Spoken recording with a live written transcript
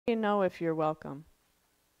You know if you're welcome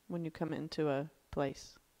when you come into a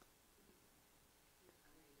place.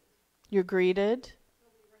 You're greeted.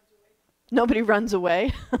 Nobody runs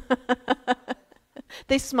away.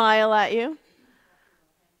 They smile at you.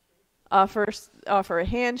 Offer a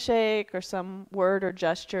handshake or some word or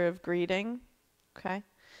gesture of greeting. Okay.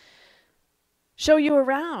 Show you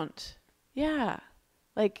around. Yeah.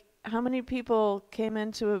 Like, how many people come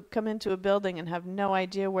into a building and have no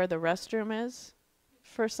idea where the restroom is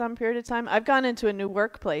for some period of time? I've gone into a new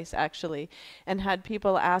workplace actually and had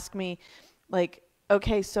people ask me, like,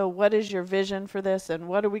 okay, so what is your vision for this and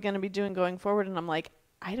what are we going to be doing going forward? And I'm like,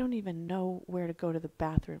 I don't even know where to go to the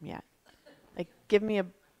bathroom yet. Like, give me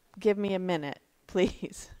a minute,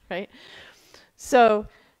 please, right? So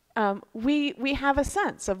we have a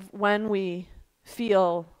sense of when we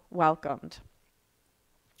feel welcomed.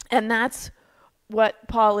 And that's what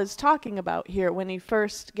Paul is talking about here when he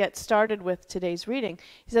first gets started with today's reading.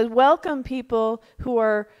 He says, welcome people who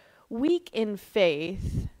are weak in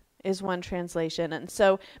faith, is one translation. And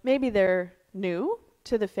so maybe they're new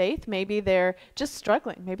to the faith. Maybe they're just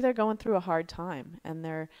struggling. Maybe they're going through a hard time and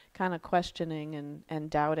they're kind of questioning and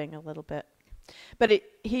doubting a little bit. But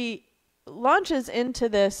he launches into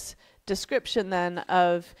this description then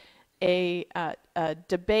of a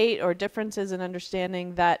debate or differences in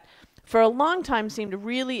understanding that for a long time seemed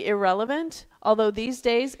really irrelevant, although these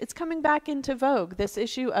days it's coming back into vogue, this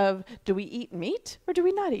issue of do we eat meat or do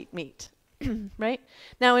we not eat meat, right?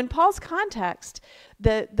 Now in Paul's context,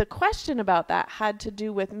 the question about that had to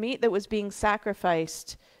do with meat that was being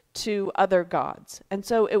sacrificed to other gods. And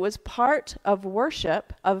so it was part of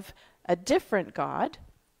worship of a different god.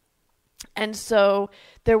 And so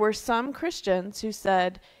there were some Christians who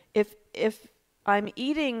said, if I'm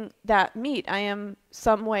eating that meat, I am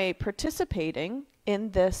some way participating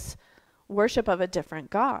in this worship of a different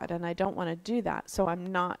god, and I don't want to do that, so I'm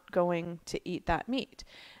not going to eat that meat.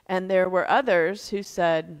 And there were others who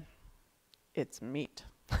said, it's meat,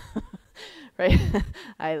 right?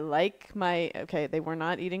 I like they were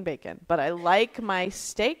not eating bacon, but I like my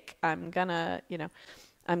steak. I'm gonna eat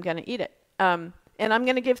it. And I'm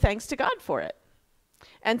gonna give thanks to God for it.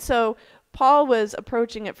 And so Paul was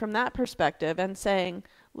approaching it from that perspective and saying,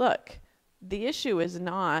 look, the issue is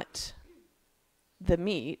not the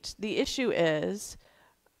meat. The issue is,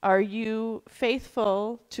 are you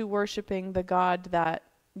faithful to worshiping the God that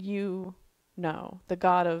you know, the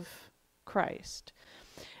God of Christ?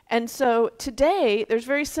 And so today, there's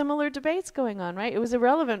very similar debates going on, right? It was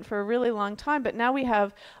irrelevant for a really long time, but now we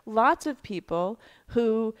have lots of people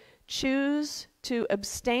who choose to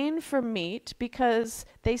abstain from meat because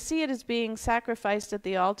they see it as being sacrificed at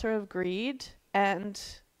the altar of greed and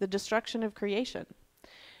the destruction of creation.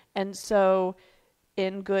 And so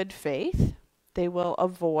in good faith, they will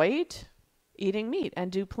avoid eating meat and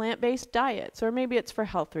do plant-based diets, or maybe it's for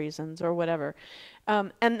health reasons or whatever.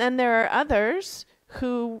 And then there are others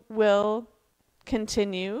who will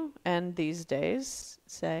continue and these days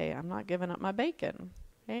say, I'm not giving up my bacon,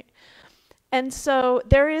 right? And so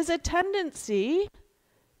there is a tendency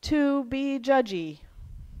to be judgy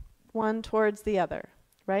one towards the other,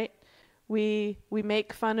 right? We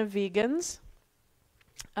make fun of vegans,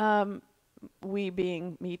 we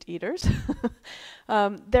being meat eaters.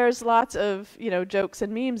 There's lots of, jokes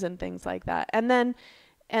and memes and things like that. And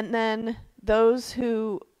then those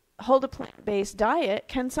who hold a plant-based diet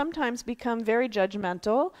can sometimes become very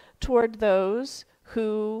judgmental toward those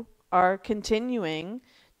who are continuing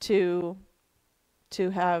to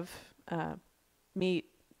have meat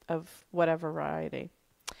of whatever variety.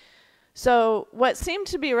 So what seemed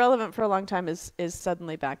to be irrelevant for a long time is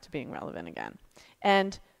suddenly back to being relevant again.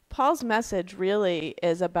 And Paul's message really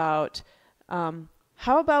is about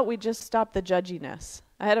how about we just stop the judginess?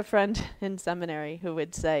 I had a friend in seminary who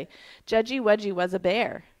would say, Judgy Wudgy was a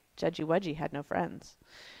bear. Judgy Wudgy had no friends.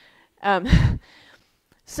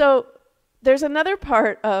 So there's another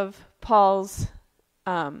part of Paul's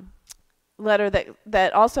letter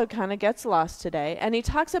that also kind of gets lost today. And he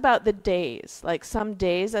talks about the days, like some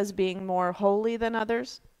days as being more holy than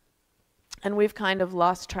others. And we've kind of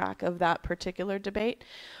lost track of that particular debate.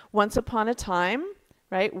 Once upon a time,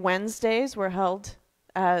 right, Wednesdays were held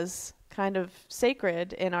as kind of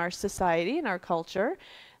sacred in our society, in our culture,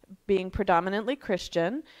 being predominantly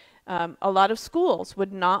Christian. A lot of schools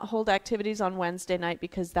would not hold activities on Wednesday night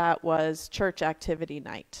because that was church activity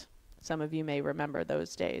night. Some of you may remember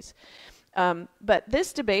those days. But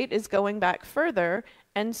this debate is going back further,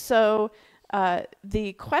 and so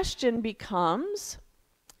the question becomes,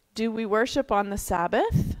 do we worship on the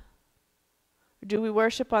Sabbath? Or do we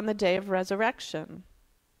worship on the day of resurrection?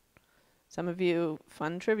 Some of you,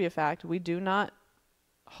 fun trivia fact, we do not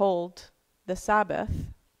hold the Sabbath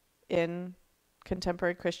in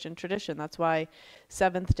contemporary Christian tradition. That's why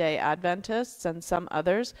Seventh-day Adventists and some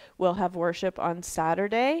others will have worship on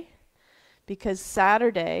Saturday, because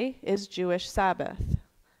Saturday is Jewish Sabbath.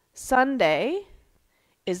 Sunday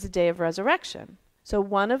is the day of resurrection. So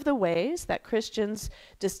one of the ways that Christians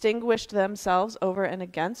distinguished themselves over and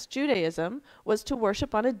against Judaism was to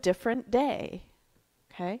worship on a different day.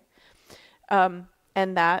 Okay? And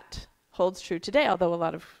that holds true today, although a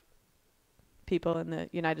lot of people in the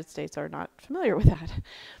United States are not familiar with that.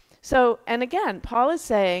 So, and again, Paul is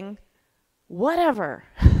saying, whatever,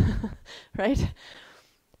 right?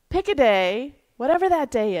 Pick a day, whatever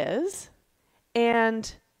that day is,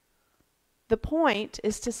 and the point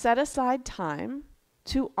is to set aside time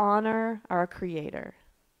to honor our Creator,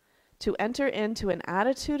 to enter into an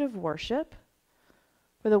attitude of worship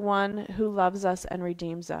for the one who loves us and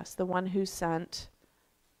redeems us, the one who sent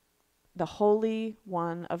the Holy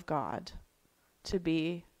One of God to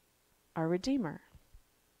be our Redeemer.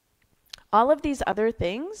 All of these other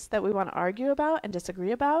things that we want to argue about and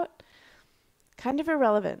disagree about, kind of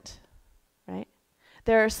irrelevant, right?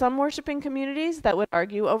 There are some worshiping communities that would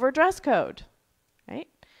argue over dress code, right?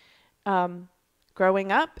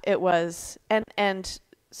 Growing up, it was, and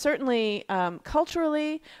certainly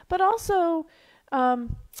culturally, but also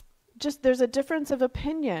just there's a difference of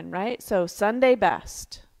opinion, right? So Sunday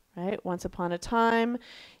best, right? Once upon a time,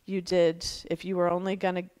 you did, if you were only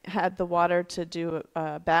going to had the water to do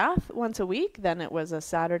a bath once a week, then it was a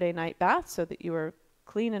Saturday night bath so that you were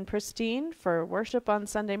clean and pristine for worship on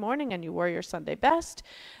Sunday morning, and you wore your Sunday best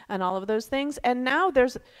and all of those things. And now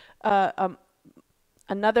there's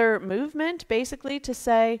another movement basically to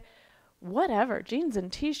say, whatever, jeans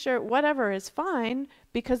and t-shirt, whatever is fine,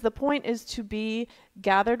 because the point is to be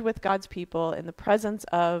gathered with God's people in the presence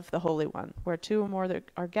of the Holy One. Where two or more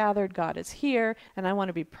are gathered, God is here, and I want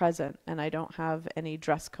to be present, and I don't have any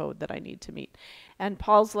dress code that I need to meet. And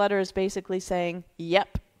Paul's letter is basically saying,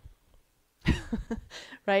 yep,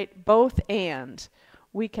 right? Both and.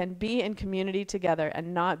 We can be in community together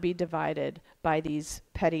and not be divided by these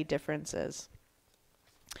petty differences.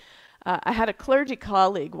 I had a clergy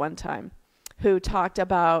colleague one time who talked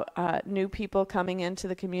about new people coming into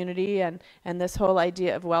the community and this whole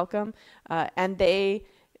idea of welcome. And they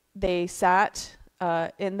sat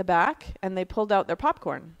in the back and they pulled out their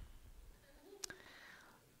popcorn.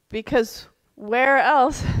 Because where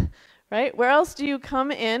else, right? Where else do you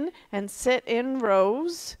come in and sit in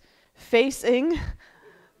rows facing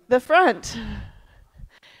the front?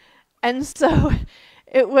 And so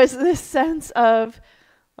it was this sense of,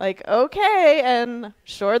 like, okay, and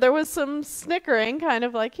sure there was some snickering kind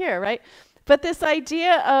of like here, right? But this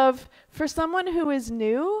idea of, for someone who is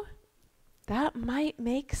new, that might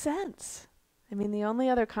make sense. I mean, the only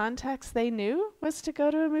other context they knew was to go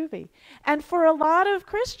to a movie. And for a lot of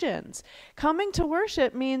Christians, coming to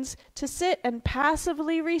worship means to sit and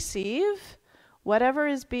passively receive whatever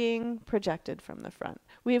is being projected from the front.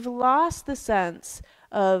 We've lost the sense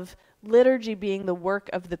of liturgy being the work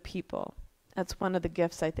of the people. That's one of the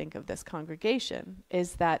gifts, I think, of this congregation,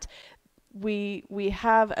 is that we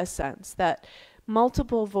have a sense that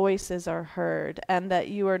multiple voices are heard and that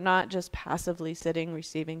you are not just passively sitting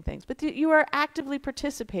receiving things, but that you are actively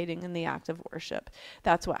participating in the act of worship.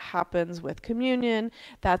 That's what happens with communion.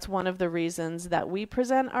 That's one of the reasons that we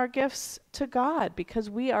present our gifts to God, because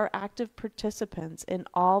we are active participants in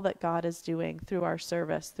all that God is doing through our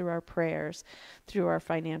service, through our prayers, through our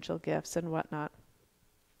financial gifts and whatnot.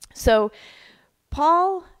 So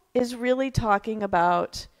Paul is really talking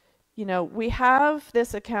about, you know, we have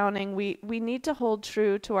this accounting, we need to hold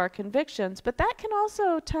true to our convictions, but that can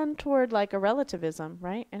also tend toward like a relativism,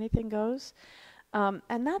 right? Anything goes.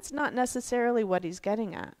 And that's not necessarily what he's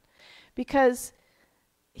getting at, because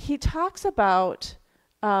he talks about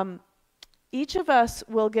each of us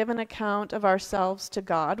will give an account of ourselves to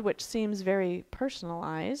God, which seems very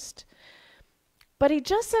personalized. But he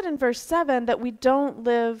just said in verse 7 that we don't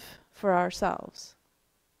live for ourselves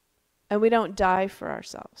and we don't die for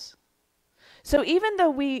ourselves. So even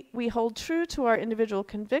though we hold true to our individual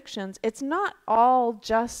convictions, it's not all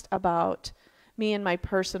just about me and my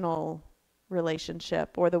personal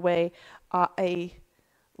relationship or the way I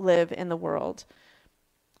live in the world.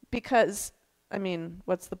 Because, I mean,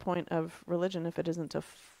 what's the point of religion if it isn't to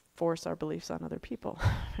force our beliefs on other people,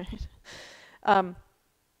 right?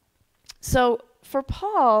 So for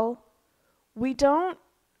Paul, we don't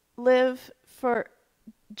live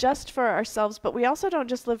just for ourselves, but we also don't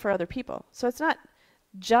just live for other people. So it's not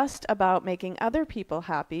just about making other people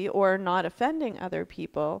happy or not offending other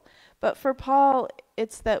people, but for Paul,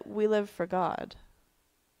 it's that we live for God.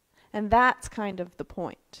 And that's kind of the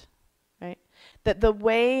point, right? That the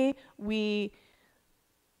way we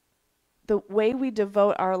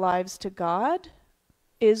devote our lives to God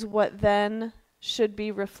is what then should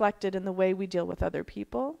be reflected in the way we deal with other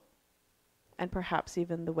people, and perhaps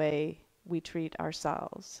even the way we treat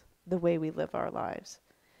ourselves, the way we live our lives.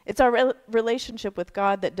 It's our relationship with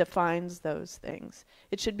God that defines those things.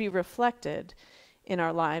 It should be reflected in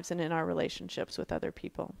our lives and in our relationships with other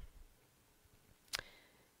people.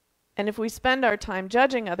 And if we spend our time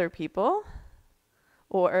judging other people,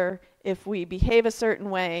 or if we behave a certain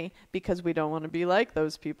way because we don't want to be like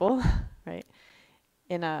those people, right,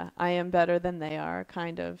 in a I am better than they are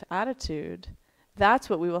kind of attitude, that's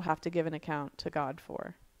what we will have to give an account to God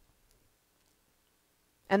for.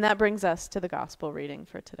 And that brings us to the gospel reading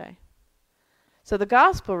for today. So the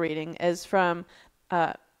gospel reading is from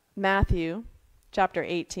Matthew chapter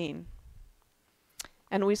 18.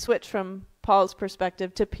 And we switch from Paul's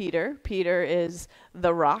perspective to Peter. Peter is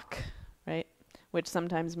the rock, right? Which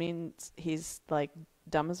sometimes means he's like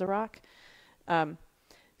dumb as a rock.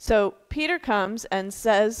 So Peter comes and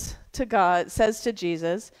says to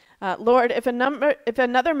Jesus, Lord, if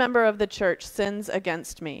another member of the church sins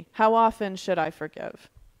against me, how often should I forgive?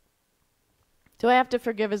 Do I have to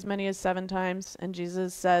forgive as many as 7 times? And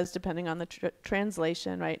Jesus says, depending on the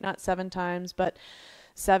translation, right? Not 7 times, but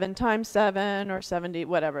 7 times 7 or 70,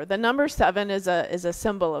 whatever. The number 7 is a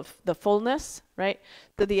symbol of the fullness, right?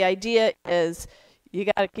 So the idea is you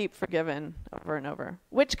got to keep forgiving over and over,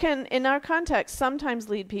 which can, in our context, sometimes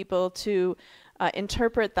lead people to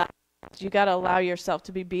interpret that you got to allow yourself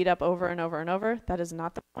to be beat up over and over and over. That is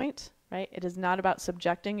not the point, right? It is not about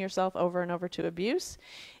subjecting yourself over and over to abuse.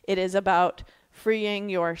 It is about freeing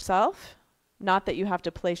yourself, not that you have to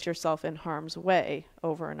place yourself in harm's way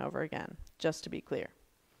over and over again, just to be clear.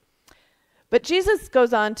 But Jesus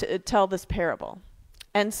goes on to tell this parable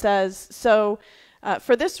and says,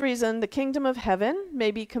 for this reason, the kingdom of heaven may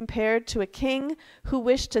be compared to a king who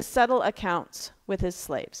wished to settle accounts with his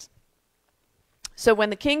slaves. So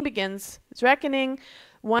when the king begins his reckoning,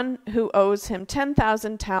 one who owes him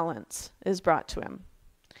 10,000 talents is brought to him.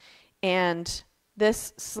 And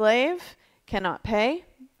this slave cannot pay,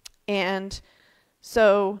 and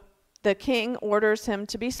so the king orders him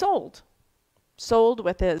to be sold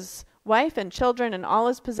with his wife and children and all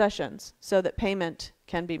his possessions, so that payment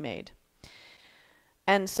can be made.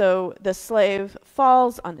 And so the slave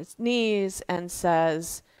falls on his knees and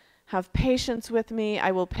says, have patience with me,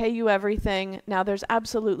 I will pay you everything. Now there's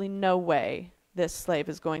absolutely no way this slave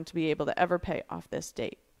is going to be able to ever pay off this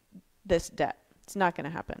debt. It's not going to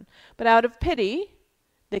happen. But out of pity,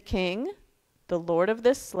 the king, the lord of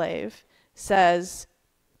this slave, says,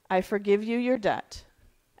 I forgive you your debt,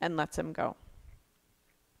 and lets him go.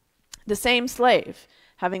 The same slave,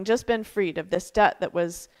 having just been freed of this debt that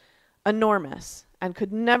was enormous and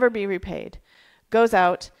could never be repaid, goes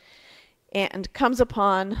out and comes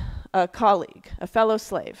upon a colleague, a fellow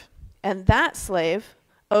slave. And that slave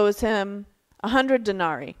owes him 100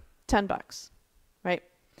 denarii, $10, right?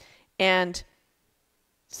 And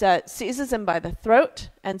seizes him by the throat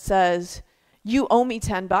and says, you owe me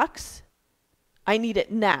 $10. I need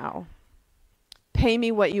it now. Pay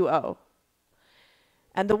me what you owe.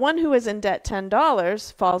 And the one who is in debt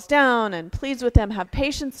 $10 falls down and pleads with him, have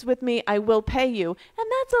patience with me, I will pay you. And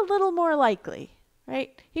that's a little more likely,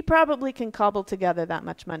 right? He probably can cobble together that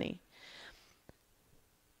much money.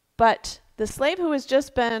 But the slave who has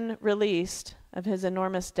just been released of his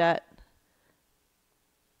enormous debt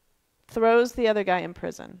throws the other guy in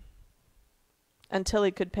prison until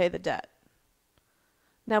he could pay the debt.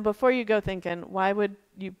 Now, before you go thinking, why would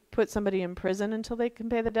you put somebody in prison until they can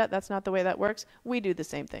pay the debt? That's not the way that works. We do the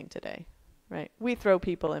same thing today, right? We throw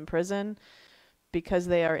people in prison because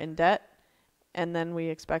they are in debt, and then we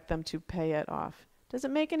expect them to pay it off. Does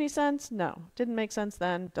it make any sense? No. Didn't make sense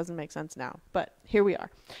then, doesn't make sense now. But here we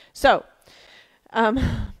are. So,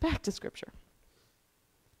 back to Scripture.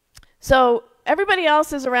 So, everybody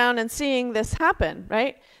else is around and seeing this happen,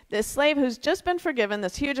 right? This slave who's just been forgiven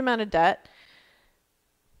this huge amount of debt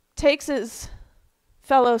takes his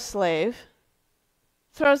fellow slave,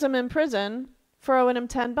 throws him in prison for owing him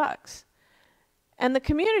 $10. And the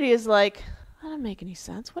community is like, that doesn't make any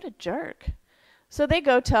sense. What a jerk. So they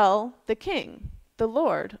go tell the king, the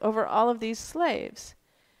lord, over all of these slaves.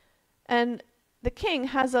 And the king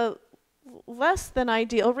has a less than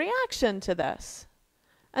ideal reaction to this.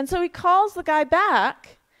 And so he calls the guy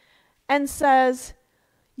back and says,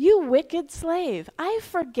 you wicked slave, I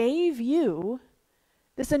forgave you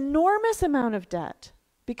this enormous amount of debt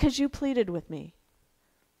because you pleaded with me.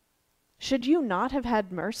 Should you not have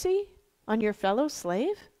had mercy on your fellow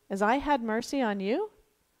slave as I had mercy on you?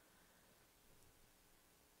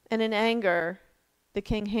 And in anger, the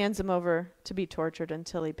king hands him over to be tortured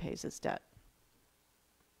until he pays his debt.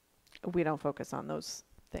 We don't focus on those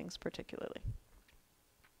things particularly.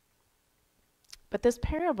 But this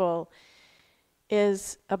parable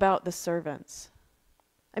is about the servants.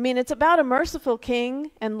 I mean, it's about a merciful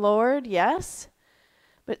king and Lord, yes,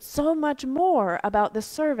 but so much more about the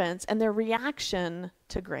servants and their reaction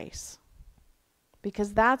to grace.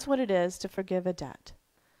 Because that's what it is to forgive a debt.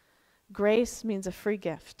 Grace means a free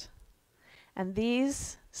gift. And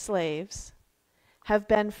these slaves have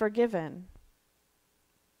been forgiven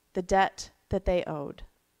the debt that they owed.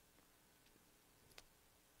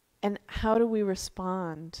 And how do we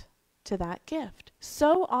respond to that gift?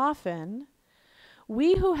 So often,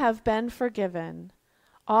 we who have been forgiven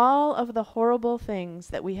all of the horrible things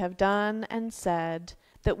that we have done and said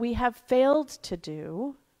that we have failed to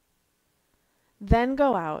do, then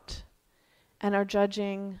go out and are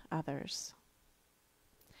judging others.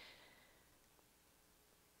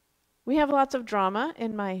 We have lots of drama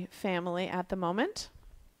in my family at the moment.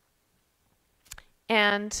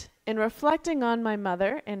 And in reflecting on my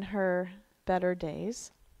mother in her better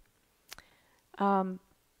days,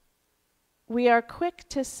 we are quick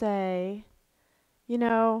to say, you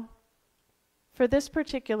know, for this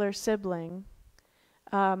particular sibling,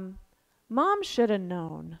 Mom should have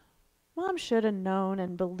known. Mom should have known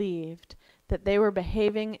and believed that they were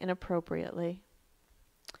behaving inappropriately.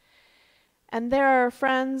 And there are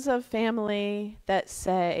friends of family that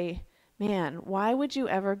say, man, why would you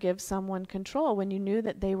ever give someone control when you knew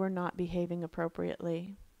that they were not behaving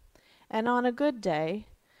appropriately? And on a good day,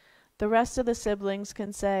 the rest of the siblings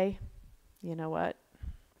can say, you know what?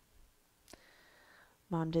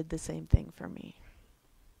 Mom did the same thing for me.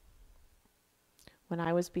 When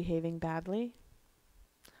I was behaving badly,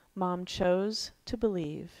 Mom chose to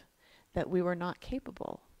believe that we were not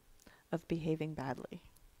capable of behaving badly.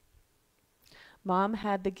 Mom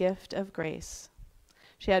had the gift of grace.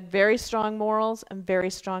 She had very strong morals and very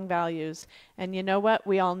strong values. And you know what?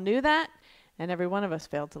 We all knew that, and every one of us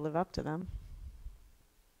failed to live up to them.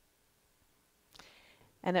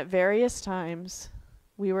 And at various times,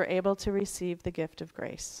 we were able to receive the gift of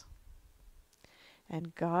grace.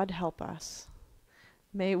 And God help us.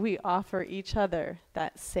 May we offer each other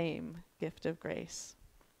that same gift of grace.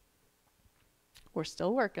 We're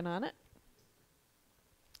still working on it.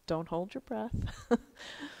 Don't hold your breath.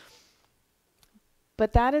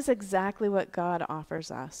 But that is exactly what God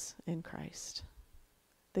offers us in Christ,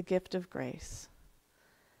 the gift of grace.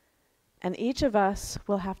 And each of us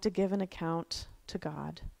will have to give an account to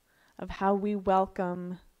God of how we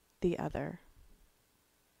welcome the other.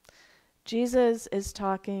 Jesus is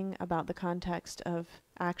talking about the context of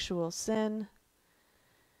actual sin,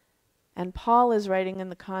 and Paul is writing in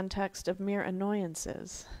the context of mere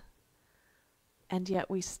annoyances. And yet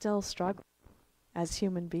we still struggle as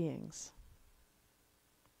human beings.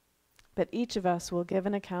 But each of us will give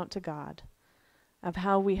an account to God of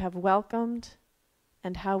how we have welcomed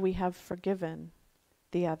and how we have forgiven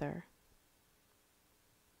the other.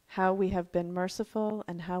 How we have been merciful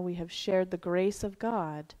and how we have shared the grace of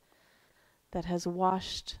God that has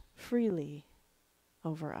washed freely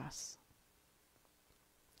over us.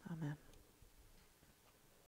 Amen.